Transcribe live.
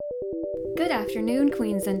Good afternoon,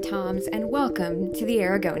 queens and toms, and welcome to the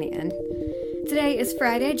Eragonian. Today is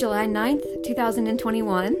Friday, July 9th,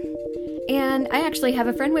 2021, and I actually have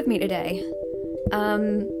a friend with me today.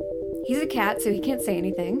 He's a cat, so he can't say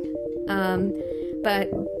anything, but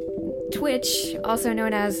Twitch, also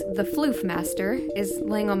known as the Floof Master, is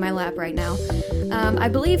laying on my lap right now. I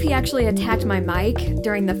believe he actually attacked my mic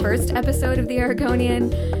during the first episode of the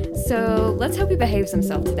Eragonian, so let's hope he behaves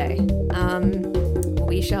himself today.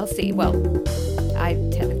 We shall see. Well, I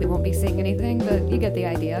technically won't be saying anything, but you get the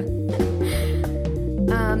idea.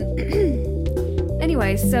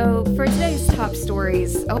 Anyway, so for today's top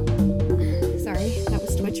stories... Oh, sorry, that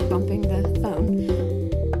was Twitch bumping the phone.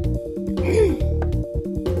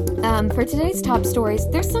 For today's top stories,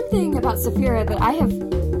 there's something about Saphira that I have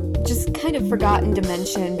just kind of forgotten to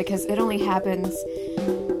mention because it only happens...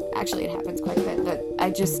 Actually, it happens quite a bit, but I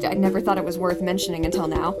never thought it was worth mentioning until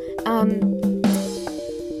now.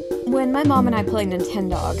 When my mom and I play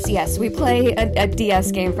Nintendogs, yes, we play a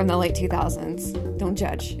DS game from the late 2000s. Don't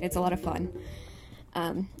judge. It's a lot of fun.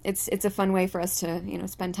 It's a fun way for us to,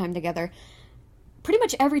 spend time together. Pretty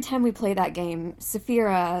much every time we play that game,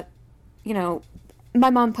 Saphira, my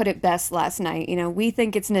mom put it best last night. We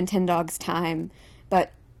think it's Nintendogs time,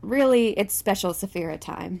 but really it's special Saphira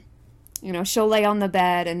time. She'll lay on the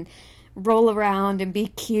bed and roll around and be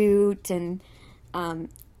cute, and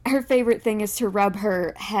her favorite thing is to rub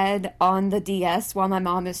her head on the DS while my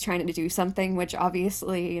mom is trying to do something, which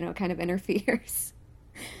obviously, kind of interferes.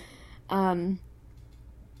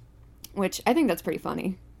 Which I think that's pretty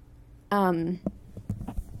funny. And,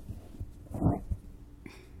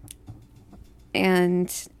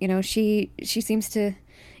 she seems to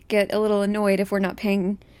get a little annoyed if we're not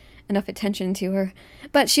paying enough attention to her.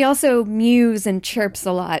 But she also mews and chirps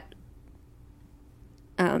a lot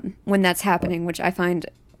when that's happening, which I find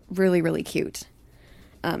really, really cute.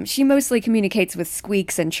 She mostly communicates with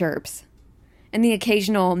squeaks and chirps, and the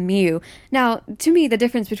occasional mew. Now, to me, the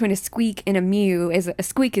difference between a squeak and a mew is a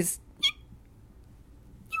squeak is,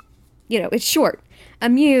 it's short. A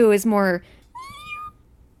mew is more,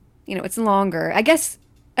 it's longer. I guess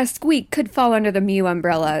a squeak could fall under the mew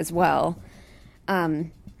umbrella as well.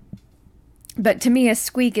 But to me, a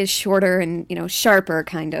squeak is shorter and, sharper,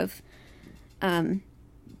 kind of.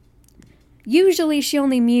 Usually she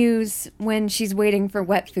only mews when she's waiting for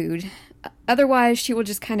wet food. Otherwise, she will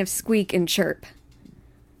just kind of squeak and chirp.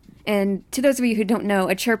 And to those of you who don't know,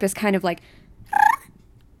 a chirp is kind of like...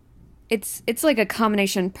 It's like a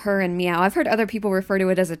combination purr and meow. I've heard other people refer to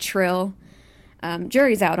it as a trill.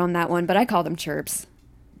 Jury's out on that one, but I call them chirps.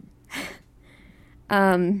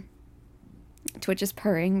 Twitch is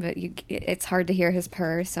purring, but it's hard to hear his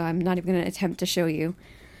purr, so I'm not even going to attempt to show you.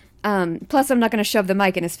 Plus, I'm not going to shove the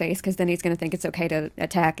mic in his face, because then he's going to think it's okay to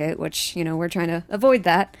attack it, which, we're trying to avoid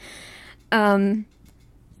that.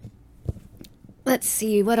 Let's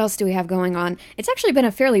see, what else do we have going on? It's actually been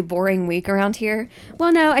a fairly boring week around here.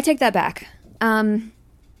 Well, no, I take that back. I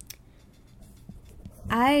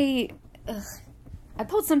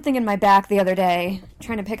pulled something in my back the other day,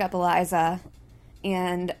 trying to pick up Eliza,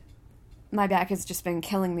 and my back has just been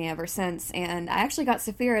killing me ever since, and I actually got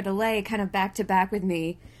Saphira to lay kind of back-to-back with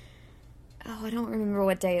me. Oh, I don't remember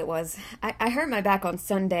what day it was. I hurt my back on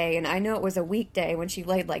Sunday, and I know it was a weekday when she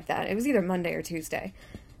laid like that. It was either Monday or Tuesday.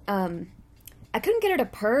 I couldn't get her to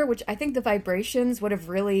purr, which I think the vibrations would have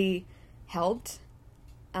really helped.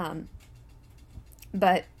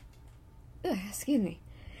 But, excuse me.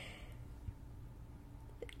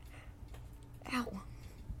 Ow.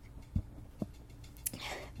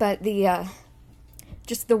 But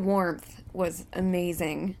just the warmth was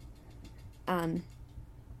amazing.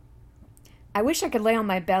 I wish I could lay on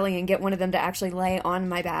my belly and get one of them to actually lay on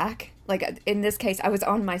my back. Like, in this case, I was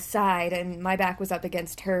on my side and my back was up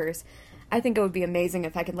against hers. I think it would be amazing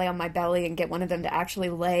if I could lay on my belly and get one of them to actually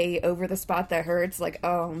lay over the spot that hurts. Like,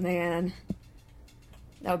 oh man.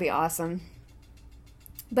 That would be awesome.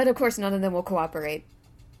 But of course, none of them will cooperate.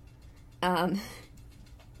 They're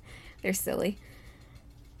silly.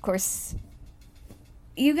 Of course,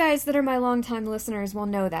 you guys that are my longtime listeners will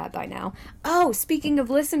know that by now. Oh, speaking of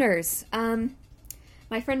listeners,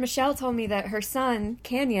 my friend Michelle told me that her son,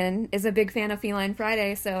 Canyon, is a big fan of Feline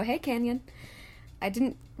Friday, so hey, Canyon. I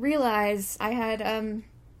didn't realize I had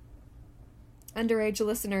underage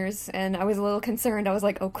listeners, and I was a little concerned. I was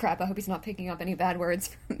like, oh crap, I hope he's not picking up any bad words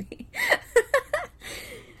from me.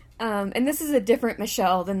 And this is a different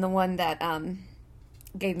Michelle than the one that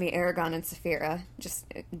gave me Eragon and Saphira,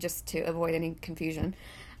 just to avoid any confusion.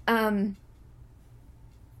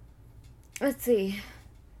 Let's see.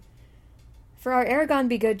 For our Aragon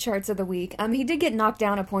Be Good charts of the week, he did get knocked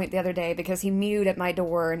down a point the other day because he mewed at my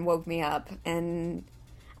door and woke me up, and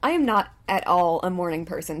I am not at all a morning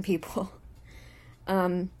person, people.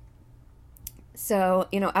 So,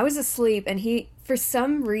 I was asleep, and he, for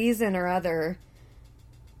some reason or other,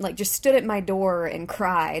 like, just stood at my door and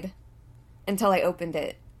cried until I opened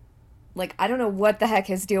it. Like, I don't know what the heck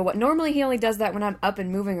his deal was. Normally he only does that when I'm up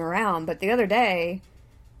and moving around, but the other day,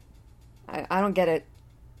 I don't get it.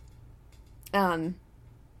 And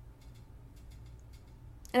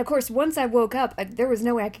of course, once I woke up, there was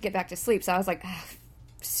no way I could get back to sleep, so I was like,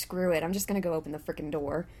 screw it, I'm just gonna go open the frickin'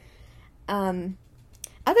 door.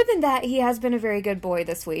 Other than that, he has been a very good boy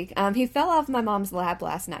this week. He fell off my mom's lap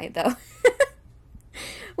last night, though.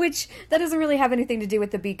 Which, that doesn't really have anything to do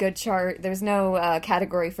with the Be Good chart. There's no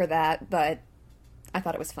category for that, but I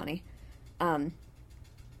thought it was funny.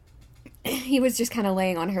 He was just kind of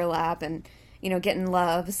laying on her lap and, getting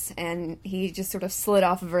loves, and he just sort of slid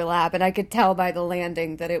off of her lap, and I could tell by the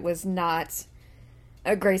landing that it was not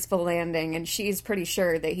a graceful landing, and she's pretty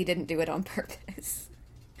sure that he didn't do it on purpose.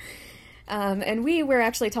 And we were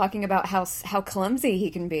actually talking about how clumsy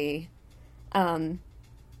he can be.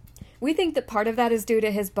 We think that part of that is due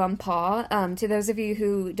to his bum paw. To those of you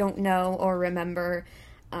who don't know or remember,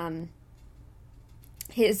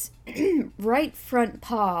 his right front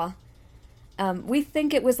paw, we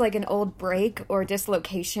think it was like an old break or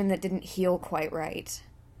dislocation that didn't heal quite right.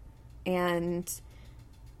 And,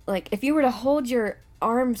 like, if you were to hold your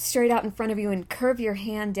arm straight out in front of you and curve your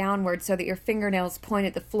hand downward so that your fingernails point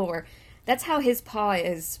at the floor, that's how his paw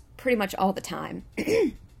is pretty much all the time.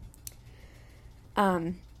 It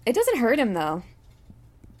doesn't hurt him, though.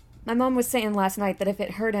 My mom was saying last night that if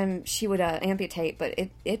it hurt him, she would amputate, but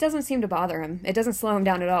it doesn't seem to bother him. It doesn't slow him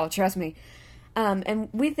down at all, trust me. And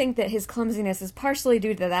we think that his clumsiness is partially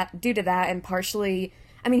due to that, and partially,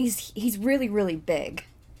 I mean, he's really, really big.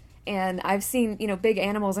 And I've seen, big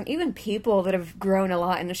animals and even people that have grown a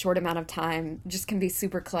lot in a short amount of time just can be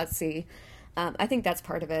super klutzy. I think that's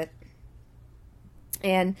part of it.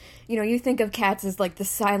 And, you think of cats as like the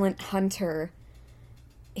silent hunter.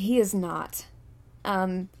 He is not.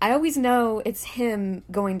 I always know it's him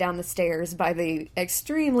going down the stairs by the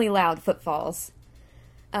extremely loud footfalls.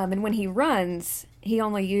 And when he runs, he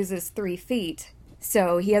only uses 3 feet.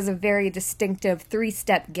 So he has a very distinctive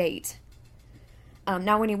 3-step gait.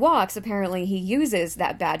 Now when he walks, apparently he uses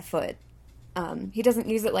that bad foot. He doesn't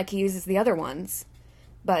use it like he uses the other ones.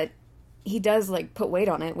 But he does, like, put weight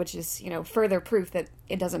on it, which is, further proof that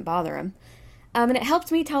it doesn't bother him. And it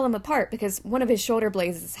helped me tell him apart, because one of his shoulder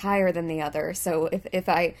blades is higher than the other, so if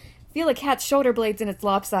I feel a cat's shoulder blades and it's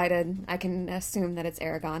lopsided, I can assume that it's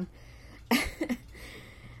Eragon.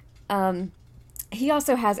 He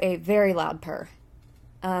also has a very loud purr.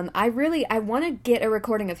 I want to get a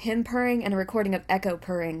recording of him purring and a recording of Echo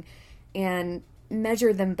purring, and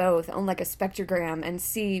measure them both on, like, a spectrogram and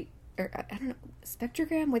see... I don't know,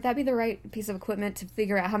 spectrogram? Would that be the right piece of equipment to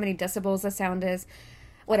figure out how many decibels the sound is?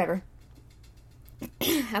 Whatever.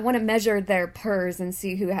 I want to measure their purrs and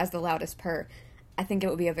see who has the loudest purr. I think it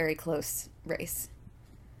would be a very close race.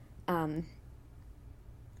 But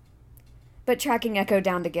tracking Echo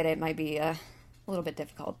down to get it might be a little bit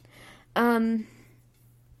difficult. What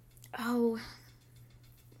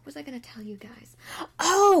was I going to tell you guys?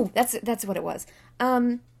 Oh, that's what it was.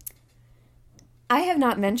 I have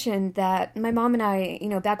not mentioned that my mom and I,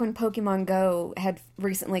 back when Pokemon Go had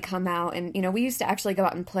recently come out, and, we used to actually go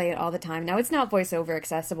out and play it all the time. Now, it's not voiceover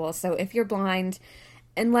accessible, so if you're blind,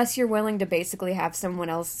 unless you're willing to basically have someone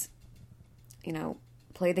else,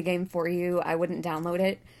 play the game for you, I wouldn't download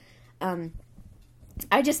it.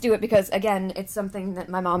 I just do it because, again, it's something that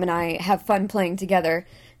my mom and I have fun playing together.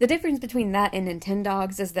 The difference between that and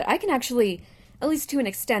Nintendogs is that I can actually... At least to an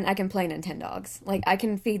extent, I can play Nintendogs. Like, I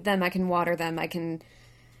can feed them, I can water them, I can,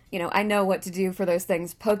 I know what to do for those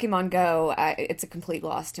things. Pokemon Go, it's a complete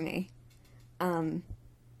loss to me. And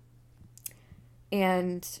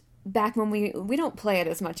back when we don't play it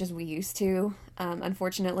as much as we used to,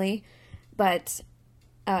 unfortunately, but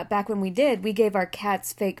back when we did, we gave our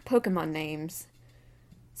cats fake Pokemon names.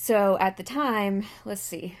 So at the time, let's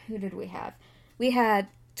see, who did we have? We had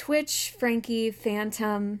Twitch, Frankie,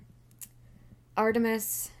 Phantom...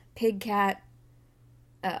 Artemis and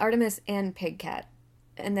Pigcat.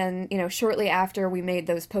 And then, shortly after we made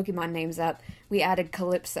those Pokemon names up, we added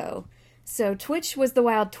Calypso. So Twitch was the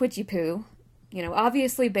wild Twitchy Poo,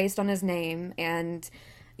 obviously based on his name, and,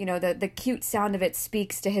 the cute sound of it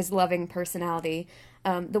speaks to his loving personality.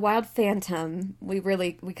 The wild Phantom, we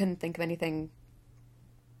couldn't think of anything,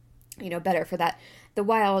 better for that. The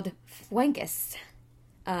wild Fwankus.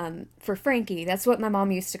 for Frankie. That's what my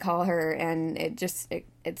mom used to call her, and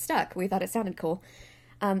it stuck. We thought it sounded cool.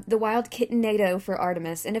 The wild kittenado for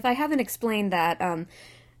Artemis. And if I haven't explained that,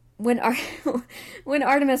 when when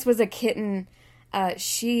Artemis was a kitten,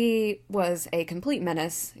 she was a complete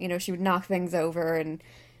menace. You know, she would knock things over, and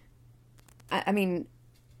I mean,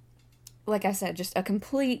 like I said, just a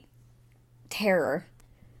complete terror.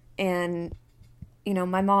 And you know,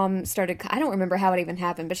 my mom started, I don't remember how it even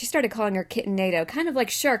happened, but she started calling her kittenado, kind of like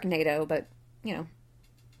Sharknado, but, you know,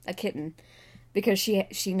 a kitten, because she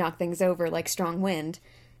knocked things over like strong wind.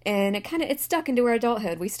 And it stuck into her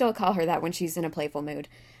adulthood. We still call her that when she's in a playful mood.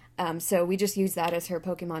 So we just use that as her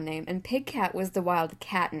Pokemon name. And Pigcat was the wild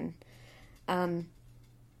Catten.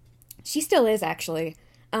 She still is, actually.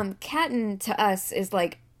 Catten to us is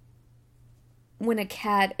like when a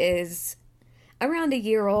cat is around a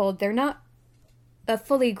year old. They're not a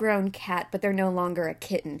fully grown cat, but they're no longer a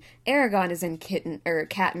kitten. Eragon is in Catten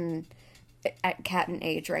at Catten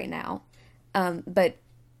age right now. But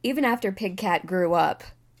even after Pigcat grew up,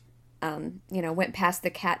 you know, went past the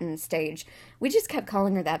Catten stage, we just kept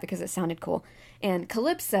calling her that because it sounded cool. And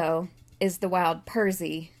Calypso is the wild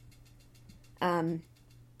Percy.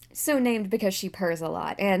 So named because she purrs a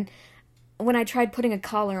lot. And when I tried putting a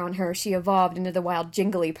collar on her, she evolved into the wild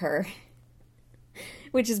Jigglypurr,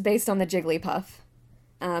 which is based on the Jigglypuff.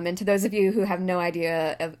 And to those of you who have no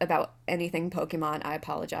idea about anything Pokemon, I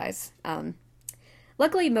apologize.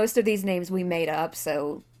 Luckily, most of these names we made up,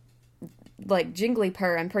 so, like,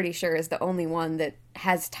 Jigglypurr, I'm pretty sure, is the only one that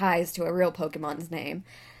has ties to a real Pokemon's name.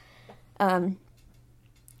 And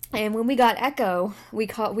when we got Echo,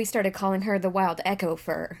 we started calling her the wild Echo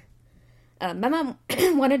Fur. My mom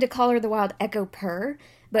wanted to call her the wild Echo Purr,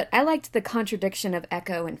 but I liked the contradiction of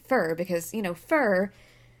Echo and Fur, because, you know, fur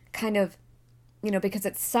kind of, you know, because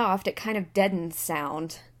it's soft, it kind of deadens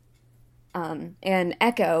sound. And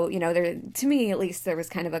Echo, you know, to me at least, there was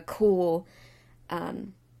kind of a cool, I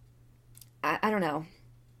don't know.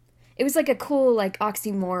 It was like a cool, like,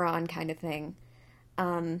 oxymoron kind of thing.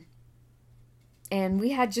 And we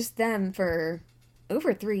had just them for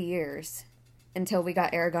over 3 years until we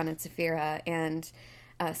got Eragon and Saphira. And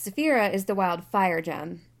Saphira is the wild fire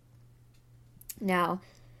gem. Now,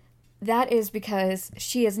 that is because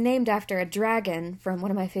she is named after a dragon from one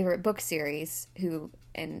of my favorite book series,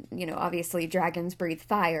 and, you know, obviously dragons breathe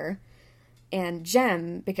fire. And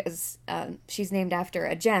gem, because she's named after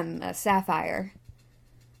a gem, a sapphire.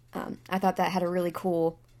 I thought that had a really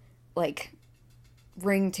cool, like,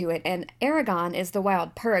 ring to it. And Eragon is the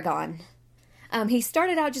wild Purragon. He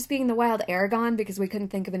started out just being the wild Eragon because we couldn't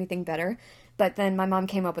think of anything better. But then my mom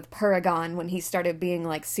came up with Purragon when he started being,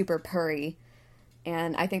 like, super purry.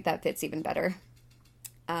 And I think that fits even better.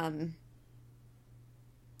 And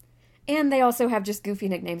they also have just goofy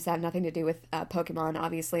nicknames that have nothing to do with Pokemon.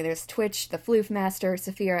 Obviously, there's Twitch, the Floof Master,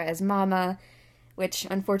 Saphira as Mama, which,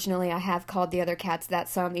 unfortunately, I have called the other cats that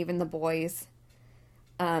some, even the boys.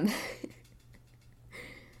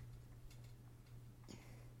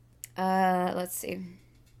 Let's see.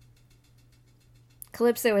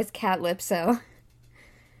 Calypso is Catlipso.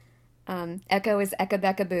 Echo is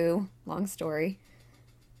Eka-Beka-Boo. Long story.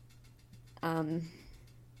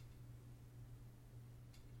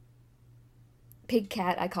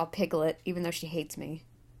 Pigcat I call Piglet, even though she hates me.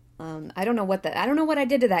 I don't know what I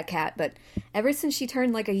did to that cat, but ever since she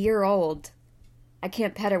turned like a year old, I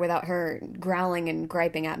can't pet her without her growling and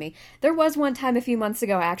griping at me. There was one time a few months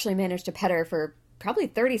ago I actually managed to pet her for probably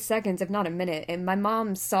 30 seconds, if not a minute, and my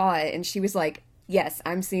mom saw it and she was like, "Yes,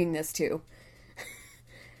 I'm seeing this too."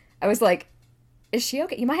 I was like, "Is she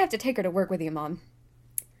okay? You might have to take her to work with you, Mom."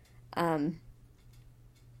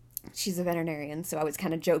 She's a veterinarian, so I was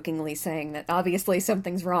kind of jokingly saying that obviously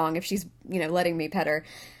something's wrong if she's, you know, letting me pet her.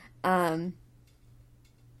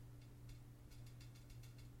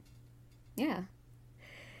 Yeah.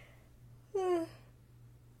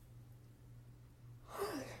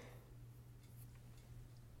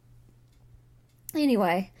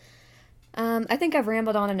 Anyway, I think I've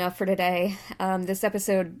rambled on enough for today. This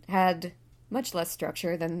episode had much less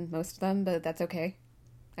structure than most of them, but that's okay,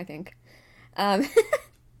 I think.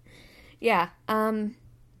 Yeah, I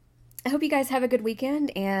hope you guys have a good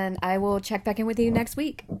weekend, and I will check back in with you next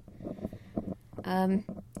week.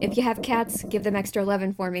 If you have cats, give them extra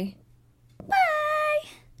loving for me.